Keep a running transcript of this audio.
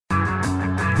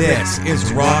This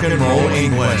is Rock and Roll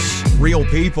English. Real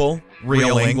people,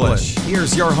 real English.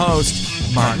 Here's your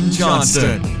host, Martin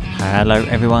Johnston. Hello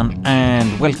everyone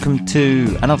and welcome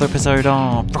to another episode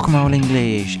of Rock and Roll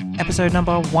English, episode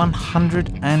number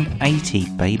 180,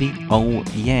 baby. Oh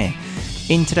yeah.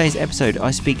 In today's episode I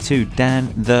speak to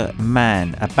Dan the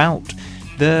Man about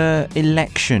the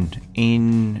election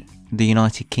in the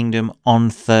United Kingdom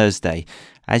on Thursday.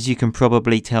 As you can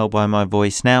probably tell by my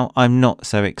voice now, I'm not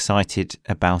so excited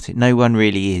about it. No one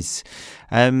really is.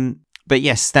 But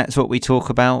yes, that's what we talk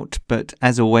about. But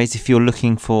as always, if you're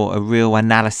looking for a real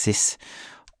analysis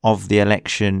of the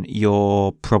election,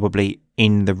 you're probably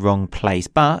in the wrong place.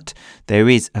 But there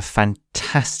is a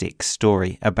fantastic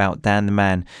story about Dan the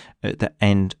Man at the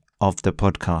end of the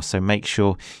podcast. So make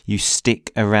sure you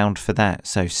stick around for that.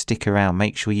 So stick around.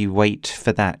 Make sure you wait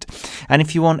for that. And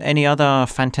if you want any other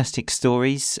fantastic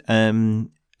stories,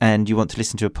 and you want to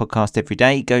listen to a podcast every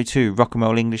day, go to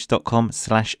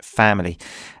rockandrollenglish.com/family.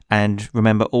 And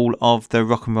remember, all of the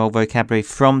rock and roll vocabulary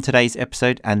from today's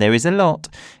episode, and there is a lot,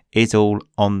 is all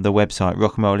on the website,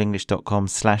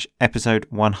 rockandrollenglish.com/episode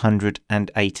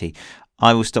 180.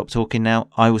 I will stop talking now.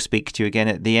 I will speak to you again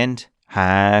at the end.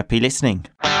 Happy listening.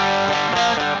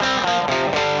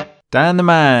 Dan the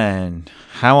Man,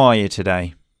 how are you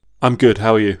today? I'm good,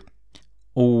 how are you?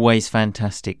 Always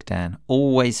fantastic, Dan.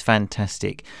 Always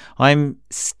fantastic. I'm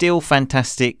still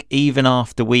fantastic even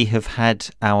after we have had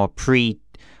our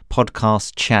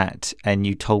pre-podcast chat and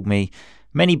you told me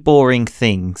many boring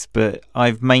things, but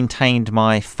I've maintained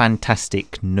my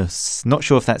fantasticness. Not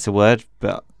sure if that's a word,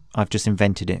 but I've just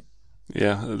invented it.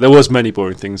 Yeah, there was many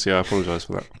boring things. Yeah, I apologise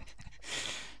for that.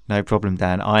 No problem,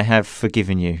 Dan. I have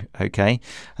forgiven you, okay?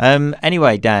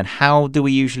 Anyway, Dan, how do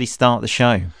we usually start the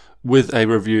show? With a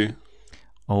review.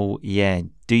 Oh, yeah.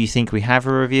 Do you think we have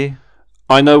a review?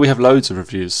 I know we have loads of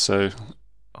reviews, so...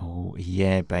 Oh,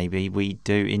 yeah, baby, we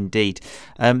do indeed.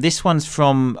 This one's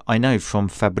from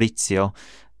Fabrizio,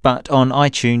 but on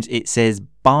iTunes it says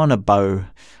Barnabo.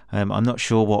 I'm not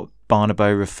sure what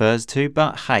Barnabo refers to,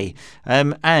 but hey.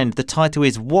 And the title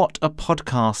is What a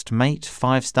Podcast, Mate.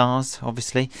 5 stars,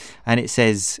 obviously. And it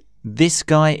says, this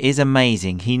guy is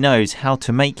amazing. He knows how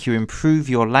to make you improve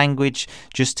your language,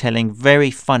 just telling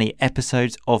very funny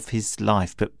episodes of his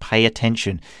life. But pay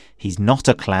attention, he's not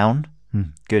a clown.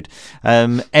 Good.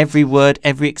 Every word,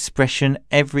 every expression,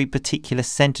 every particular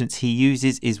sentence he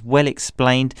uses is well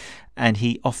explained, and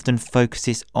he often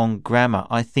focuses on grammar.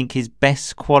 I think his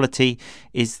best quality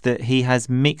is that he has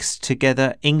mixed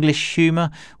together English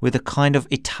humour with a kind of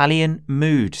Italian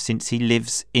mood since he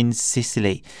lives in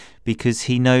Sicily, because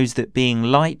he knows that being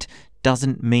light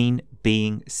doesn't mean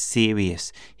being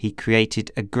serious. He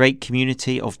created a great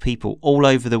community of people all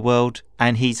over the world,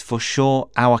 and he's for sure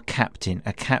our captain,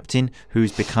 a captain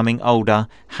who's becoming older.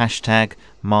 Hashtag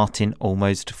Martin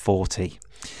almost 40.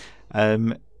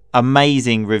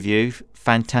 Amazing review.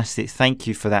 Fantastic. Thank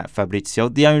you for that, Fabrizio.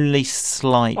 The only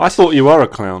slight... I thought you were a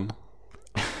clown.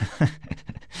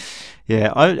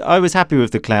 Yeah, I was happy with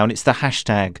the clown. It's the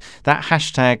hashtag. That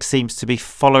hashtag seems to be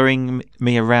following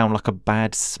me around like a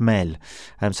bad smell.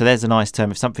 So there's a nice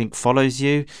term. If something follows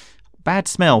you, bad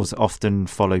smells often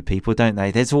follow people, don't they?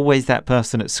 There's always that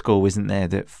person at school, isn't there,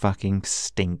 that fucking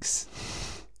stinks.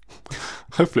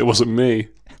 Hopefully it wasn't me.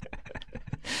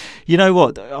 You know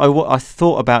what? I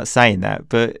thought about saying that,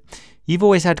 but you've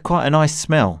always had quite a nice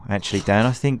smell, actually, Dan.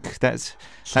 I think that's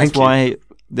why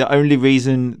the only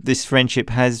reason this friendship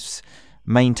has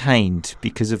maintained,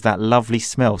 because of that lovely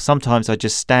smell. Sometimes I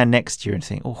just stand next to you and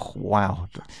think, oh wow,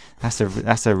 that's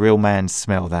a real man's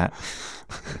smell, that.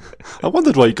 I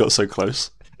wondered why you got so close.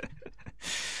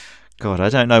 God, I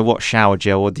don't know what shower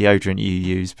gel or deodorant you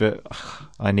use, but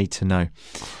I need to know.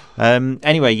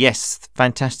 Anyway, yes,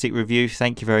 fantastic review.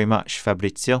 Thank you very much,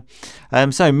 Fabrizio.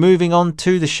 So moving on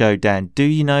to the show, Dan, do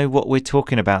you know what we're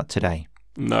talking about today?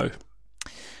 No.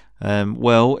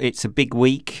 Well, it's a big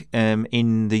week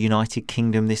in the United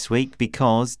Kingdom this week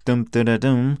because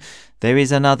there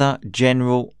is another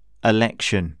general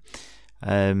election.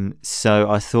 So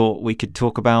I thought we could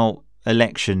talk about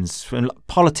elections and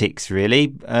politics,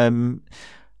 really.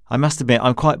 I must admit,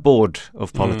 I'm quite bored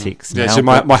of politics now. Yeah, so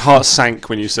my heart sank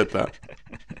when you said that.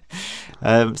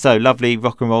 So lovely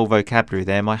rock and roll vocabulary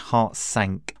there. My heart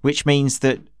sank, which means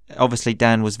that obviously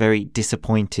Dan was very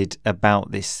disappointed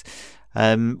about this.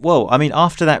 Well, I mean,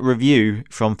 after that review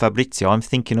from Fabrizio, I'm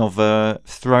thinking of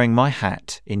throwing my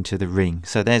hat into the ring.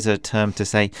 So there's a term to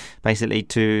say, basically,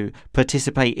 to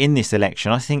participate in this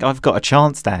election. I think I've got a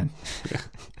chance, Dan.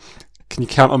 Can you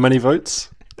count on many votes?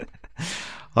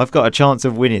 I've got a chance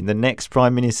of winning the next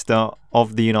Prime Minister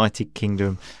of the United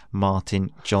Kingdom,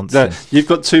 Martin Johnson. No, you've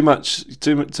got too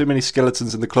many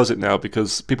skeletons in the closet now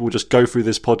because people will just go through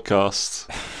this podcast.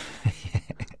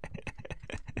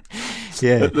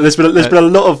 Yeah, There's been a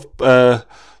lot of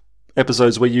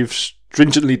episodes where you've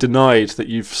stringently denied that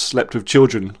you've slept with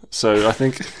children. So I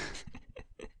think.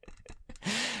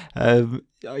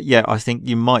 Yeah, I think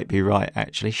you might be right,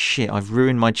 actually. Shit, I've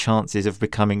ruined my chances of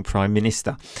becoming Prime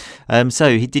Minister.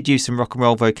 So he did use some rock and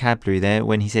roll vocabulary there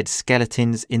when he said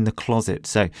skeletons in the closet.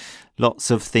 So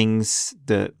lots of things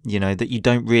that, that you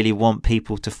don't really want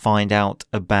people to find out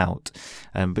about.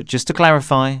 But just to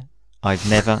clarify, I've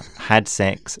never had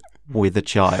sex with a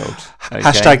child. Okay?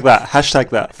 Hashtag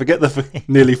that. Forget the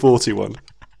nearly 41.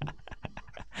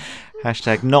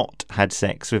 Hashtag not had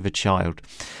sex with a child.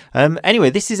 Anyway,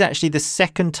 this is actually the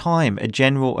second time a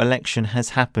general election has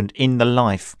happened in the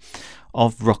life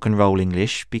of Rock and Roll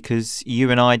English, because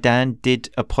you and I, Dan, did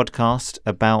a podcast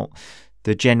about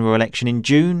the general election in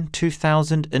June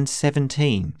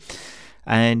 2017.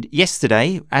 And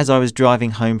yesterday, as I was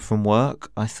driving home from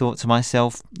work, I thought to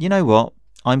myself, you know what?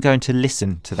 I'm going to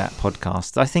listen to that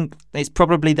podcast. I think it's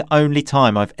probably the only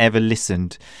time I've ever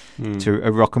listened to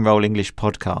a Rock and Roll English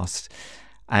podcast.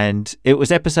 And it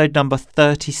was episode number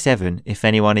 37, if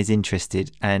anyone is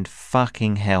interested. And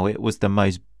fucking hell, it was the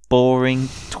most boring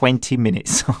 20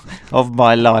 minutes of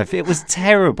my life. It was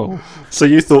terrible. So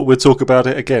you thought we'd talk about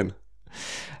it again?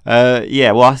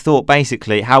 Yeah, well, I thought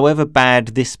basically, however bad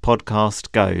this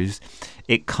podcast goes,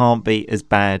 it can't be as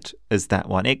bad as that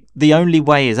one. The only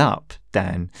way is up,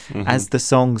 Dan, as the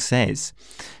song says.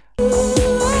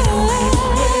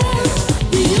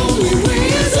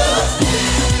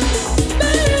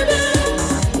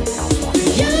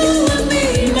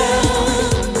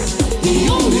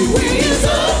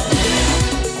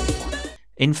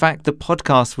 In fact, the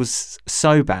podcast was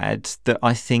so bad that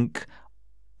I think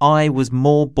I was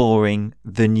more boring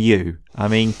than you. I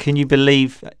mean, can you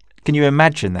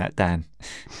imagine that, Dan?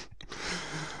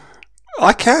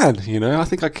 I can, I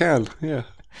think I can, yeah.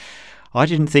 I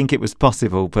didn't think it was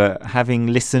possible, but having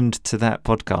listened to that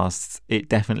podcast, it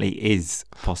definitely is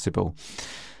possible.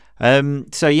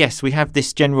 So yes, we have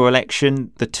this general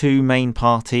election. The two main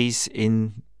parties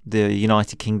in the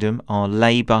United Kingdom are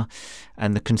Labour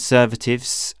and the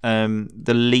Conservatives.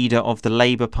 The leader of the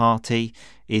Labour Party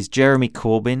is Jeremy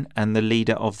Corbyn, and the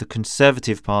leader of the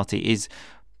Conservative Party is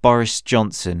Boris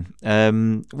Johnson.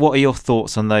 What are your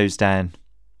thoughts on those, Dan?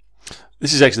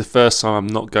 This is actually the first time I'm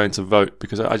not going to vote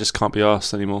because I just can't be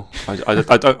arsed anymore.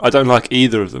 I don't like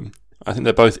either of them. I think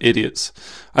they're both idiots.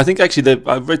 I think actually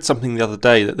I read something the other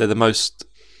day that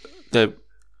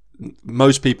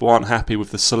most people aren't happy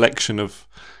with the selection of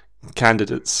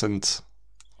candidates, and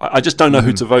I just don't know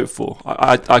who to vote for.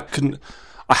 I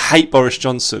hate Boris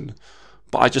Johnson,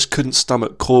 but I just couldn't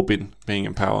stomach Corbyn being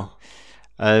in power.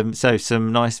 So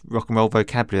some nice rock and roll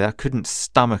vocabulary. I couldn't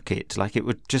stomach it. Like, it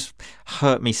would just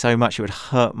hurt me so much. It would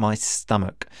hurt my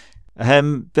stomach.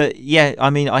 But yeah, I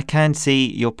mean, I can see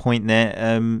your point there.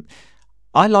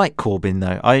 I like Corbyn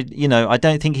though. I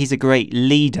don't think he's a great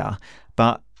leader,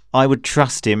 but I would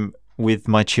trust him with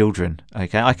my children.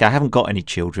 Okay, I haven't got any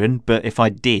children, but if I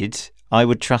did, I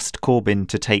would trust Corbyn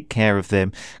to take care of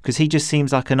them, because he just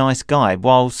seems like a nice guy.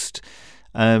 Whilst,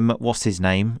 what's his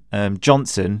name?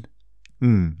 Johnson.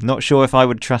 Not sure if I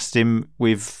would trust him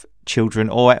with children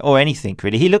or anything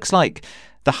really. He looks like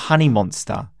the Honey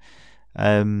Monster.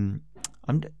 I'm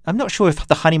not sure if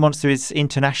the Honey Monster is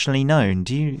internationally known.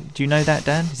 Do you know that,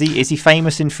 Dan? Is he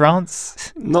famous in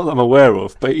France? Not that I'm aware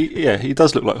of, but he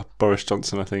does look like Boris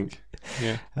Johnson, I think.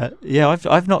 Yeah.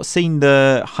 I've not seen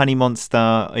the Honey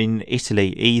Monster in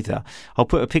Italy either. I'll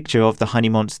put a picture of the Honey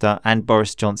Monster and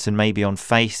Boris Johnson maybe on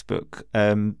Facebook.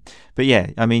 But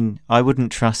yeah, I mean, I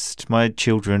wouldn't trust my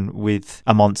children with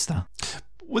a monster.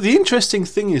 Well, the interesting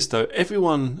thing is though,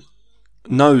 everyone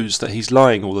knows that he's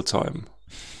lying all the time,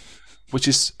 which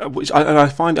I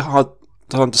find it hard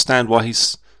to understand why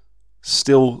he's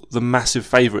still the massive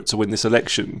favourite to win this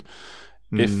election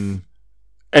if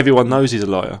everyone knows he's a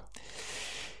liar.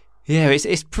 Yeah,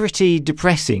 it's pretty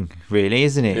depressing, really,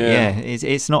 isn't it? Yeah,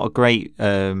 it's not a great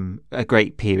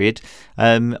period.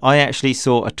 I actually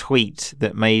saw a tweet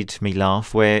that made me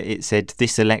laugh, where it said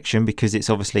this election, because it's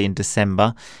obviously in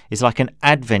December, is like an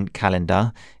advent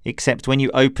calendar, except when you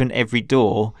open every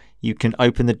door, you can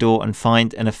open the door and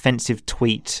find an offensive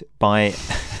tweet by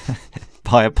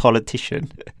a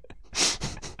politician.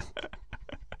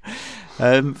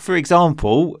 For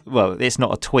example, well, it's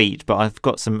not a tweet, but I've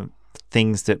got some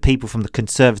things that people from the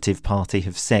Conservative Party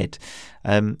have said.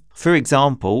 For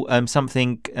example,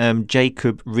 something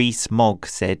Jacob Rees-Mogg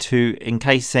said, who, in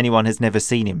case anyone has never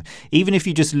seen him, even if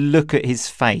you just look at his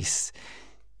face,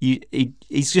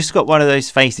 he's just got one of those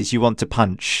faces you want to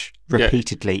punch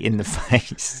repeatedly in the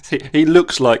face. He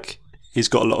looks like he's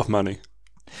got a lot of money.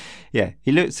 Yeah,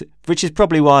 he looks, which is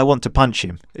probably why I want to punch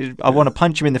him. I want to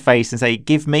punch him in the face and say,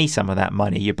 give me some of that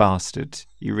money, you bastard,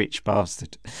 you rich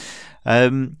bastard.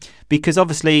 Because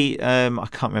obviously, I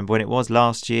can't remember when it was,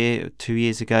 last year, 2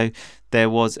 years ago, there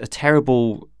was a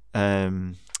terrible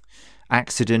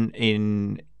accident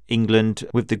in England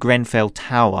with the Grenfell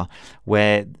Tower,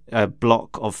 where a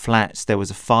block of flats, there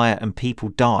was a fire and people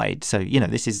died. So,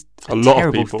 this is a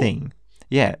terrible thing.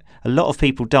 Yeah, a lot of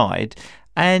people died.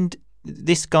 And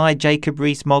this guy, Jacob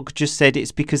Rees-Mogg, just said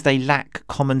it's because they lack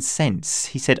common sense.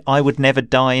 He said, I would never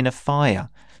die in a fire.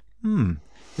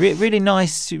 Really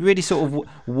nice, really sort of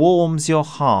warms your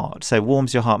heart. So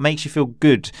warms your heart, makes you feel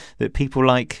good that people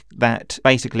like that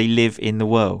basically live in the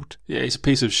world. Yeah, he's a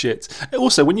piece of shit.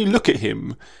 Also, when you look at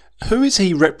him, who is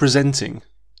he representing?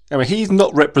 I mean, he's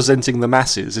not representing the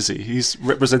masses, is he? He's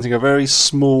representing a very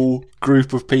small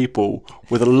group of people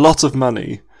with a lot of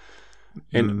money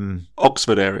in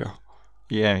Oxford area.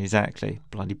 Yeah, exactly.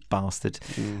 Bloody bastard.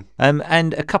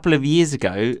 And a couple of years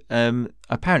ago,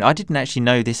 apparently, I didn't actually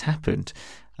know this happened.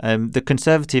 The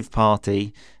Conservative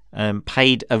Party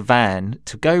paid a van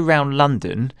to go round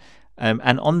London,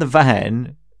 and on the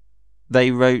van,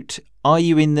 they wrote, "Are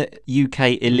you in the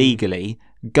UK illegally?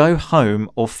 Go home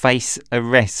or face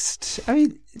arrest." I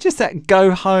mean, just that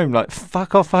 "go home," like,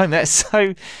 fuck off home. That's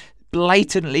so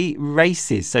blatantly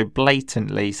racist,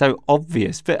 so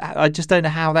obvious, but I just don't know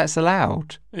how that's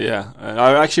allowed. Yeah,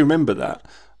 I actually remember that.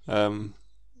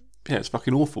 It's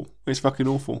fucking awful.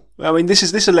 I mean,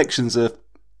 this election's a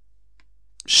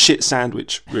shit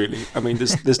sandwich, really. I mean,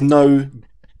 there's no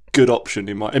good option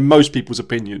in most people's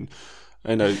opinion.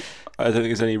 I don't think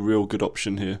there's any real good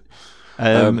option here.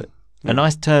 A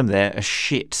nice term there, a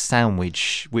shit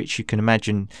sandwich, which you can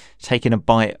imagine taking a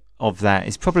bite of that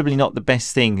is probably not the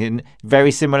best thing, and very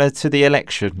similar to the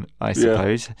election, I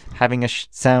suppose, having a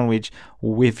sandwich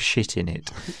with shit in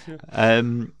it.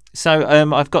 So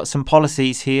I've got some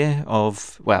policies here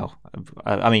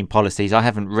policies. I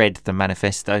haven't read the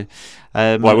manifesto.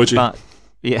 Why would you? But,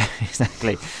 yeah,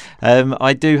 exactly.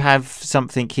 I do have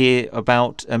something here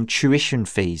about tuition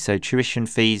fees. So tuition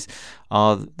fees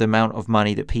are the amount of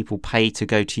money that people pay to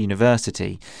go to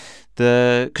university.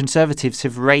 The Conservatives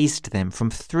have raised them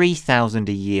from £3,000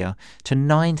 a year to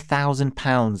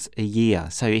 £9,000 a year.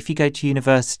 So if you go to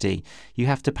university, you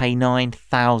have to pay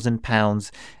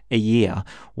 £9,000 a year,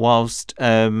 whilst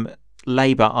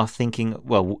Labour are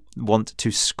want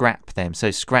to scrap them.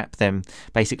 So scrap them,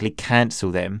 basically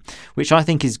cancel them, which I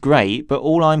think is great. But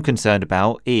all I'm concerned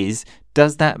about is,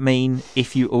 does that mean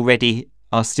if you already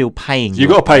are still paying? You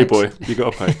got to pay, boy. You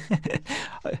got to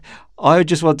pay. I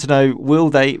just want to know, will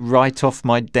they write off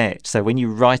my debt? So when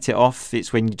you write it off,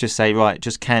 it's when you just say, right,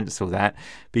 just cancel that,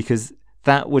 because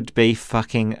that would be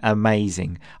fucking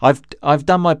amazing. I've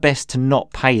done my best to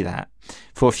not pay that.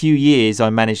 For a few years, I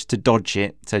managed to dodge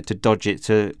it. So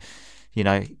to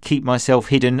keep myself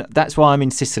hidden. That's why I'm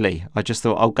in Sicily. I just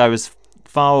thought I'll go as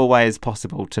far away as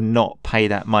possible to not pay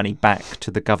that money back to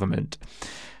the government.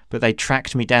 But they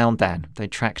tracked me down, Dan. They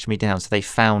tracked me down, so they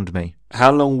found me.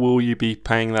 How long will you be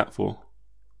paying that for?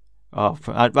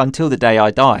 Until the day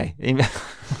I die.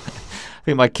 I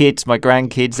think my kids, my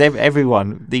grandkids,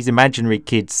 everyone, these imaginary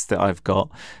kids that I've got,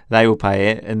 they will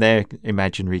pay it, and their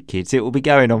imaginary kids. It will be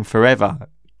going on forever.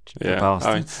 Yeah,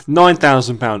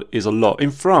 £9,000 is a lot.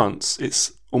 In France,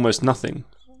 it's almost nothing.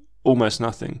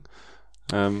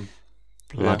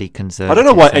 Bloody Conservative. I don't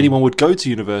know why anyone would go to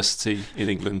university in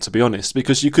England, to be honest,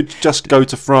 because you could just go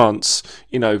to France,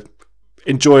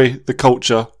 enjoy the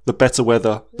culture, the better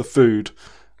weather, the food,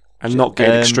 and not get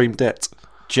extreme debt.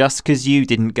 Just because you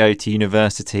didn't go to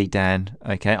university, Dan,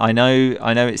 okay? I know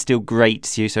it still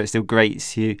grates you,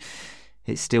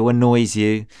 it still annoys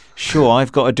you. Sure,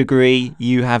 I've got a degree,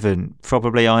 you haven't.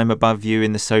 Probably I'm above you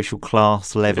in the social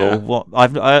class level.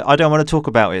 Yeah. I don't want to talk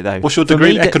about it, though. What's your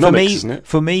degree? Economics, isn't it?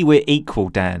 For me, we're equal,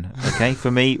 Dan, okay?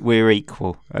 For me, we're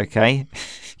equal, okay?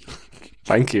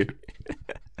 Thank you.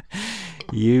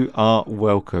 You are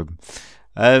welcome.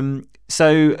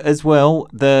 So, as well,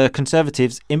 the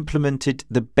Conservatives implemented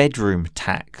the bedroom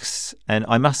tax. And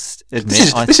I must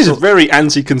admit... This is very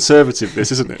anti-conservative,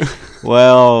 isn't it?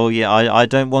 Well, yeah, I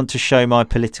don't want to show my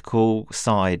political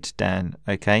side, Dan,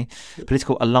 okay?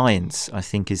 Political alliance, I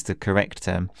think, is the correct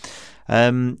term.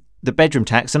 The bedroom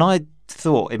tax, and I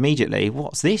thought immediately,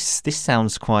 what's this? This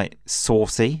sounds quite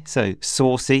saucy. So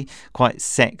saucy, quite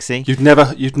sexy. You've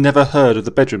never heard of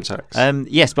the bedroom tax?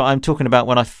 Yes, but I'm talking about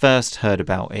when I first heard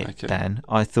about it, Okay. Dan.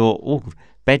 I thought, oh,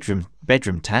 bedroom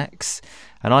tax.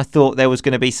 And I thought there was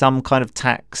going to be some kind of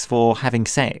tax for having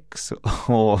sex.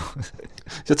 Or,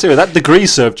 So too, that degree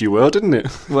served you well, didn't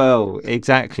it? well,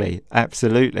 exactly.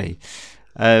 Absolutely.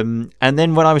 And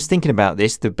then when I was thinking about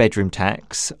this, the bedroom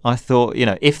tax, I thought,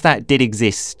 if that did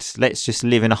exist, let's just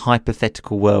live in a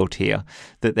hypothetical world here,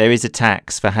 that there is a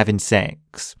tax for having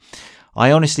sex.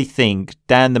 I honestly think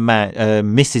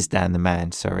Mrs. Dan the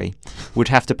man, would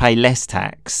have to pay less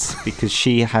tax because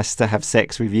she has to have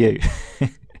sex with you.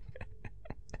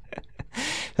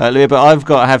 But I've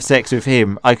got to have sex with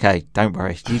him. Okay, don't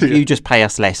worry. You just pay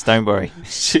us less. Don't worry.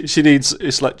 She needs,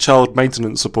 it's like child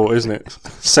maintenance support, isn't it?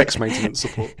 Sex maintenance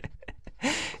support.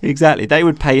 Exactly. They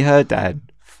would pay her dad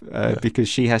because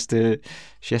she has to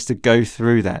go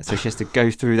through that. So she has to go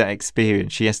through that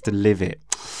experience. She has to live it.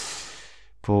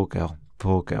 Poor girl.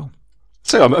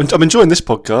 So I'm enjoying this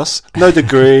podcast. No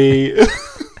degree.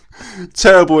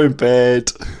 Terrible in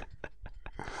bed.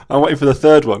 I'm waiting for the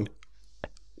third one.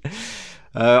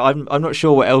 I'm not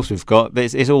sure what else we've got,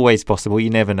 but it's always possible.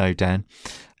 You never know, Dan.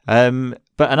 But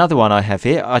another one I have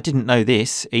here, I didn't know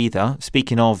this either.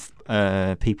 Speaking of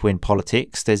people in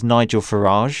politics, there's Nigel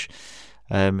Farage,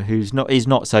 who's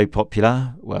not so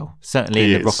popular. Well,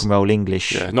 certainly in the rock and roll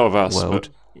English not of us, world.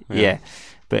 But,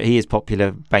 but he is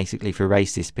popular basically for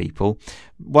racist people.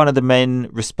 One of the men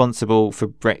responsible for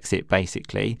Brexit,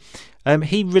 basically.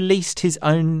 He released his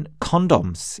own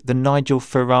condoms, the Nigel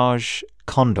Farage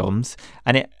condoms,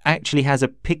 and it actually has a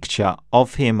picture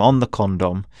of him on the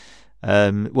condom.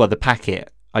 The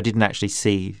packet. I didn't actually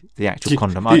see the actual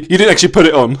condom. You didn't actually put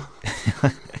it on?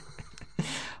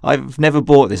 I've never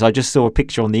bought this. I just saw a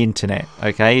picture on the internet,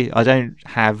 okay? I don't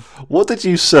have... What did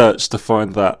you search to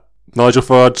find that? Nigel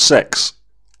Farage sex?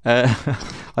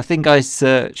 I think I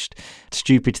searched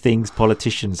stupid things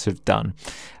politicians have done.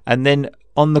 And then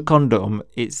on the condom,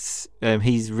 it's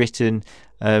he's written,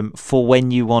 for when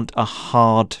you want a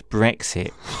hard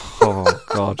Brexit. Oh,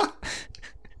 God.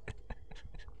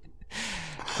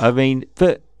 I mean,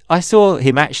 but I saw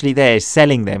him actually there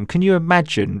selling them. Can you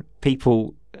imagine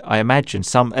people... I imagine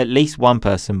at least one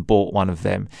person bought one of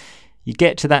them. You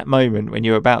get to that moment when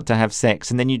you're about to have sex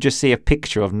and then you just see a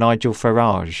picture of Nigel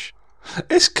Farage.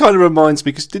 This kind of reminds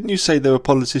me, because didn't you say there were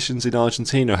politicians in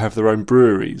Argentina who have their own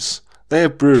breweries? They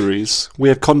have breweries. We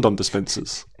have condom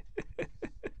dispensers.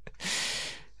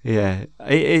 Yeah,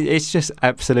 it's just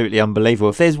absolutely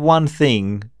unbelievable. If there's one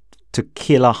thing to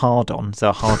kill a hard-on, so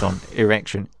a hard-on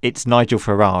erection, it's Nigel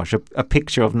Farage, a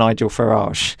picture of Nigel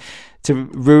Farage. To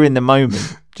ruin the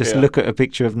moment, just look at a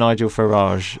picture of Nigel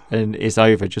Farage and it's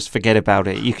over. Just forget about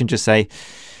it. You can just say,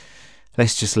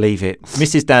 let's just leave it.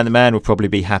 Mrs. Dan the man will probably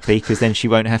be happy because then she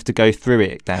won't have to go through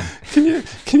it, Dan.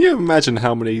 Can you imagine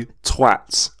how many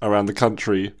twats around the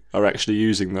country are actually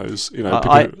using those?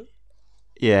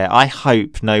 I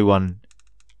hope no one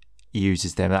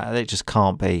uses them. It just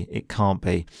can't be. It can't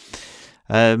be.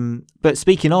 But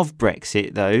speaking of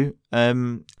Brexit, though,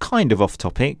 kind of off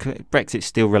topic, Brexit's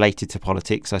still related to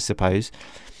politics, I suppose,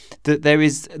 that there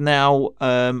is now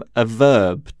a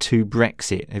verb to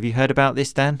Brexit. Have you heard about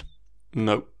this, Dan?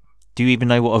 No. Do you even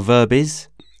know what a verb is?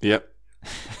 Yep.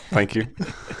 Thank you.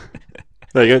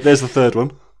 There you go. There's the third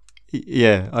one.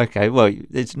 Yeah. Okay. Well,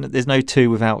 there's no two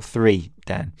without three,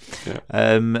 Dan. Yeah.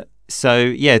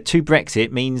 To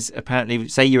Brexit means apparently,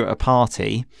 say you're at a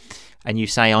party and you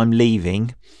say I'm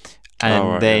leaving,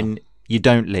 and then you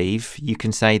don't leave, you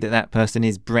can say that person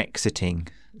is Brexiting.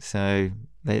 So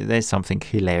there's something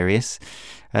hilarious.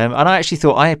 And I actually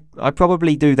thought I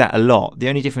probably do that a lot. The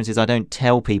only difference is I don't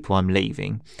tell people I'm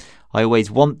leaving. I always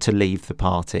want to leave the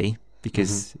party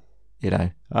because,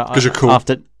 because you're cool.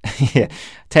 After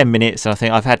 10 minutes, I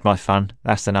think I've had my fun.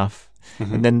 That's enough.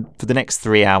 Mm-hmm. And then for the next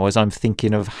 3 hours, I'm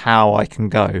thinking of how I can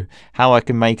go, how I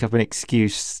can make up an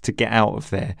excuse to get out of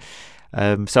there.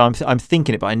 So I'm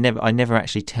thinking it, but I never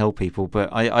actually tell people. But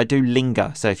I do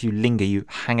linger. So if you linger, you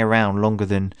hang around longer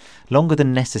than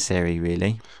necessary,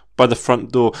 really. By the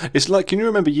front door. It's like, can you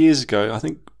remember years ago? I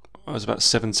think I was about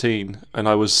 17, and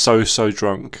I was so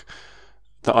drunk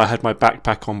that I had my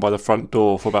backpack on by the front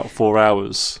door for about 4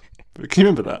 hours. Can you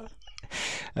remember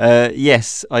that?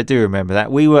 Yes, I do remember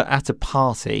that. We were at a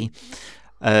party,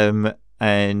 and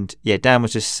Dan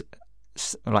was just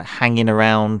like hanging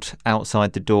around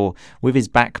outside the door with his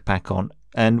backpack on,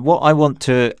 And what I want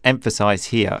to emphasise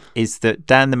here is that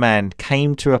Dan the Man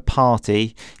came to a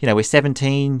party. We're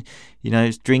 17,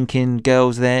 drinking,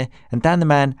 girls there. And Dan the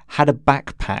Man had a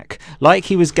backpack, like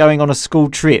he was going on a school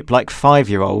trip, like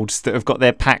 5-year-olds that have got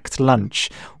their packed lunch.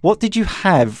 What did you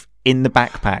have in the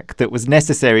backpack that was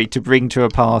necessary to bring to a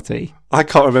party? I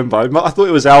can't remember. I thought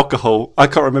it was alcohol. I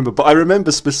can't remember. But I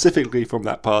remember specifically from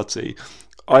that party,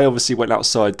 I obviously went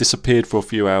outside, disappeared for a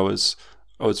few hours.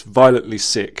 I was violently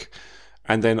sick.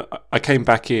 And then I came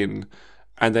back in,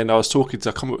 and then I was talking to,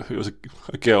 I can't remember, it was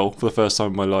a girl for the first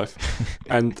time in my life.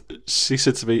 And she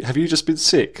said to me, "Have you just been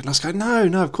sick?" And I was going, no,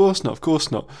 of course not.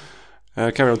 And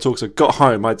I carried on talking. So I got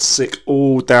home, I had sick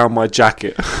all down my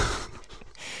jacket.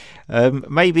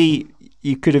 Maybe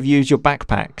you could have used your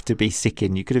backpack to be sick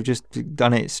in. You could have just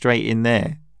done it straight in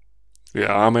there.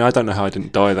 Yeah, I mean, I don't know how I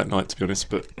didn't die that night, to be honest.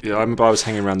 But yeah, I remember I was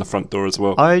hanging around the front door as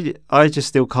well. I just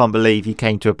still can't believe you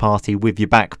came to a party with your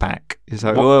backpack. It's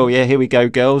like, oh yeah, here we go,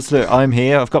 girls. Look, I'm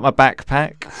here. I've got my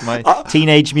backpack, my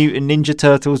Teenage Mutant Ninja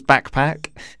Turtles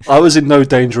backpack. I was in no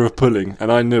danger of pulling, and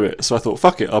I knew it. So I thought,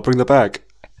 fuck it, I'll bring the bag.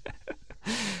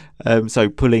 So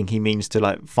pulling, he means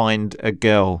to find a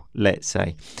girl, let's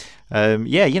say.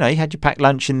 You had your packed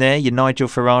lunch in there, your Nigel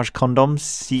Farage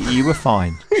condoms. You were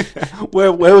fine.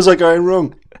 Where was I going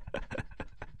wrong?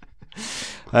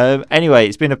 Anyway,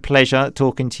 it's been a pleasure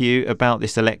talking to you about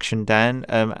this election, Dan.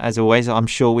 As always, I'm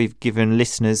sure we've given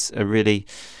listeners a really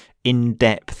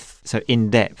in-depth,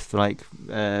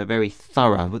 very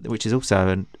thorough, which is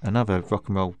also another rock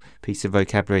and roll piece of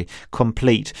vocabulary,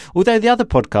 complete. Although the other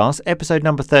podcast, episode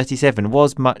number 37,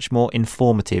 was much more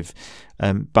informative,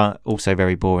 but also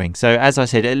very boring. So as I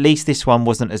said, at least this one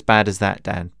wasn't as bad as that,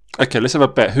 Dan. Okay, let's have a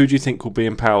bet. Who do you think will be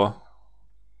in power?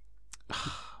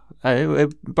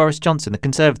 Boris Johnson. The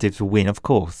Conservatives will win, of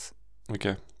course.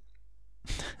 Okay.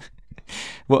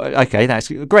 Well, okay, that's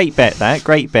a great bet.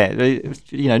 Great bet.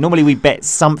 Normally we bet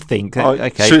something.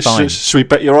 Okay, fine. Should we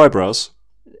bet your eyebrows?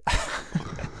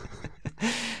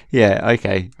 Yeah,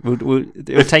 okay.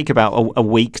 It'll take about a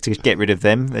week to get rid of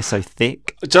them. They're so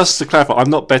thick. Just to clarify, I'm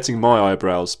not betting my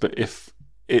eyebrows, but if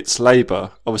it's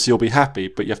Labour, obviously you'll be happy,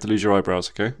 but you have to lose your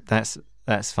eyebrows, okay? That's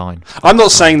fine. I'm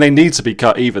not saying they need to be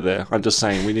cut either there. I'm just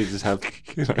saying we need to have,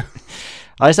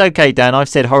 It's okay, Dan. I've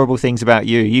said horrible things about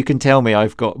you. You can tell me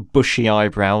I've got bushy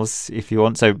eyebrows if you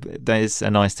want. So there's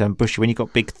a nice term, bushy. When you've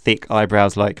got big, thick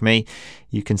eyebrows like me,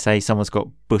 you can say someone's got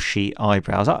bushy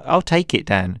eyebrows. I'll take it,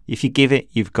 Dan. If you give it,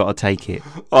 you've got to take it.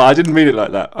 Oh, I didn't mean it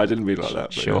like that.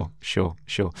 Sure.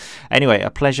 Anyway,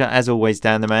 a pleasure as always,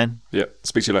 Dan the Man. Yeah,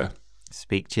 speak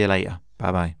to you later.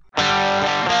 Bye-bye.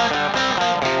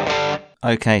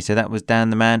 Okay, so that was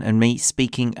Dan the Man and me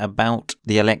speaking about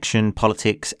the election,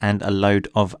 politics, and a load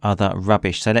of other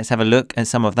rubbish. So let's have a look at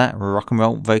some of that rock and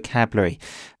roll vocabulary.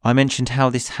 I mentioned how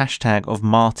this hashtag of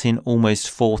Martin almost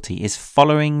 40 is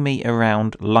following me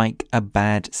around like a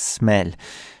bad smell.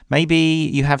 Maybe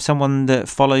you have someone that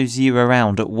follows you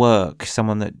around at work,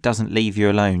 someone that doesn't leave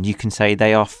you alone. You can say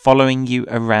they are following you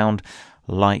around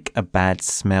like a bad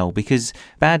smell, because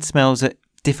bad smells are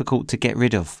difficult to get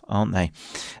rid of, aren't they?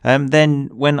 Then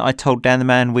when I told Dan the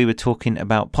Man we were talking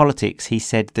about politics, he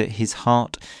said that his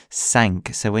heart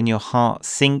sank. So when your heart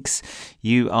sinks,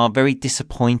 you are very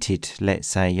disappointed, let's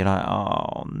say. You're like,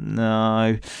 oh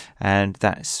no. And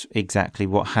that's exactly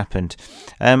what happened.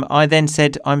 I then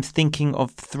said, I'm thinking of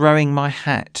throwing my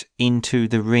hat into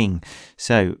the ring.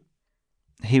 So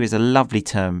here is a lovely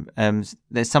term.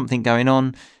 There's something going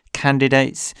on,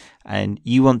 candidates, and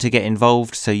you want to get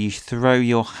involved, so you throw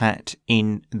your hat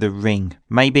in the ring.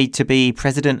 Maybe to be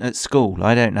president at school,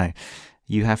 I don't know.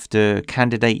 You have to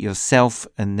candidate yourself,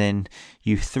 and then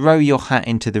you throw your hat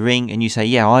into the ring and you say,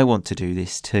 yeah, I want to do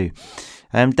this too.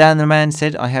 Dan the Man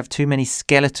said, I have too many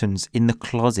skeletons in the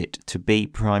closet to be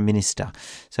Prime Minister.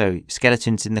 So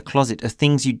skeletons in the closet are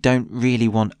things you don't really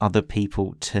want other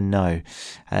people to know,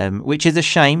 which is a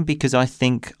shame, because I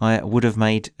think I would have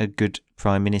made a good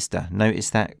Prime Minister.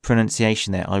 Notice that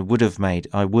pronunciation there. I would have made.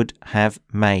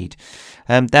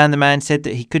 Dan the Man said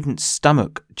that he couldn't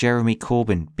stomach Jeremy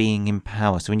Corbyn being in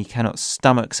power. So when you cannot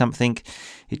stomach something,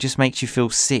 it just makes you feel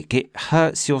sick. It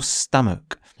hurts your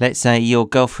stomach. Let's say your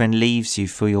girlfriend leaves you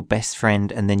for your best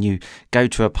friend, and then you go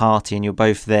to a party and you're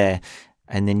both there,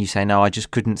 and then you say, no, I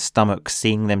just couldn't stomach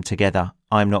seeing them together.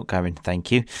 I'm not going,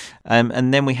 thank you.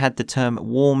 And then we had the term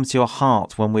warms your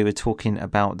heart when we were talking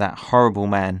about that horrible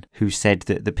man who said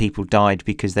that the people died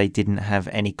because they didn't have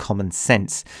any common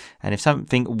sense. And if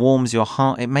something warms your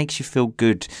heart, it makes you feel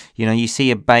good. You know, you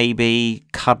see a baby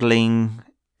cuddling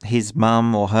his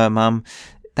mum or her mum,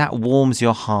 that warms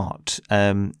your heart.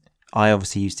 I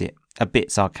obviously used it a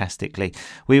bit sarcastically.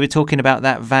 We were talking about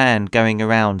that van going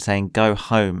around saying go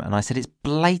home, and I said it's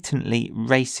blatantly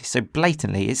racist. So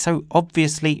blatantly, it's so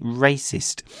obviously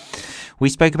racist. We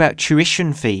spoke about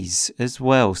tuition fees as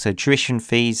well. So tuition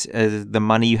fees are the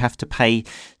money you have to pay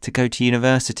to go to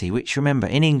university, which, remember,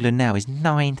 in England now is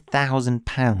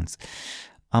 £9,000.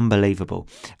 Unbelievable.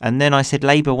 And then I said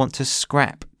Labour want to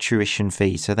scrap tuition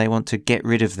fees, so they want to get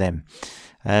rid of them.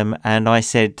 And I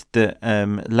said that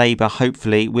Labour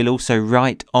hopefully will also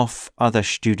write off other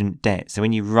student debt. So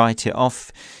when you write it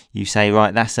off, you say,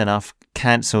 right, that's enough,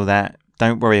 cancel that,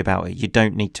 don't worry about it, you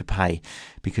don't need to pay,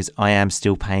 because I am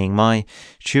still paying my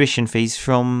tuition fees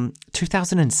from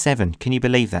 2007. Can you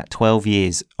believe that? 12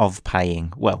 years of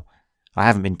paying. Well, I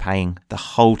haven't been paying the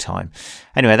whole time.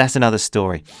 Anyway, that's another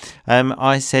story.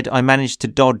 I said I managed to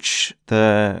dodge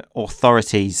the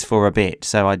authorities for a bit.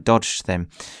 So I dodged them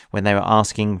when they were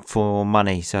asking for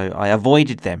money. So I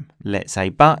avoided them, let's say.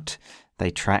 But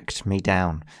they tracked me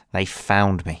down. They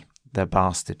found me, the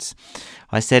bastards.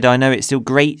 I said, I know it still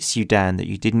grates you, Dan, that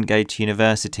you didn't go to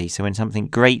university. So when something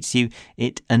grates you,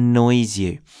 it annoys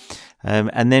you.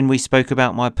 And then we spoke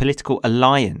about my political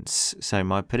alliance, so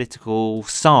my political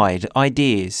side,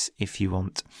 ideas, if you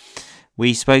want.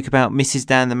 We spoke about Mrs.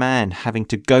 Dan the Man having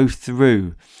to go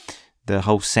through the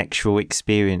whole sexual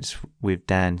experience with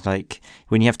Dan. Like,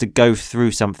 when you have to go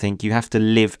through something, you have to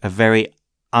live a very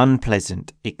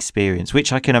unpleasant experience,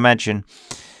 which I can imagine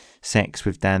sex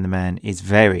with Dan the Man is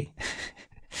very,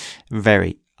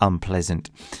 very unpleasant.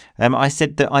 I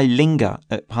said that I linger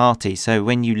at parties. So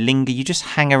when you linger, you just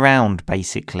hang around,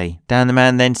 basically. Dan the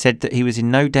Man then said that he was in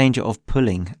no danger of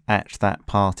pulling at that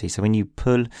party. So when you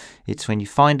pull, it's when you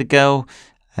find a girl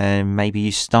and maybe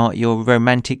you start your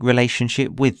romantic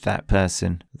relationship with that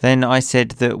person. Then I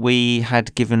said that we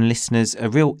had given listeners a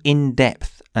real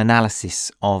in-depth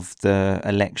analysis of the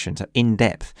election. So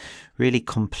in-depth, really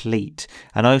complete.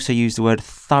 And I also used the word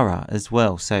thorough as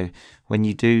well. So when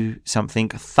you do something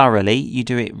thoroughly, you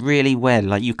do it really well.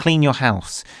 Like you clean your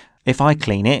house. If I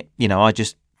clean it, I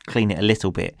just clean it a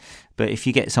little bit. But if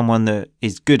you get someone that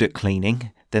is good at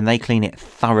cleaning, then they clean it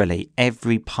thoroughly.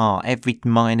 Every part, every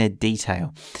minor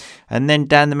detail. And then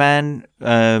Dan the Man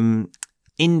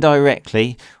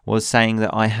indirectly was saying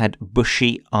that I had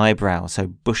bushy eyebrows. So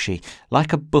bushy,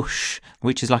 like a bush,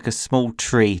 which is like a small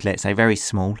tree, let's say, very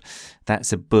small.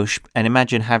 That's a bush. And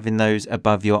imagine having those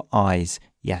above your eyes.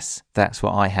 Yes, that's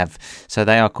what I have. So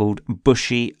they are called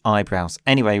bushy eyebrows.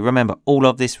 Anyway, remember, all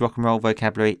of this rock and roll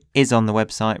vocabulary is on the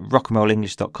website,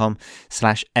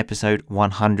 rockandrollenglish.com/episode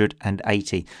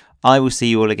 180. I will see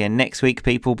you all again next week,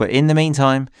 people. But in the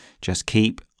meantime, just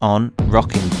keep on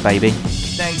rocking, baby.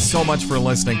 Thanks so much for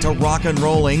listening to Rock and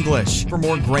Roll English. For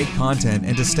more great content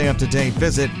and to stay up to date,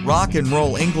 visit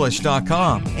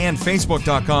rockandrollenglish.com and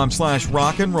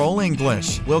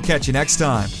facebook.com/rockandrollenglish. We'll catch you next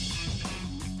time.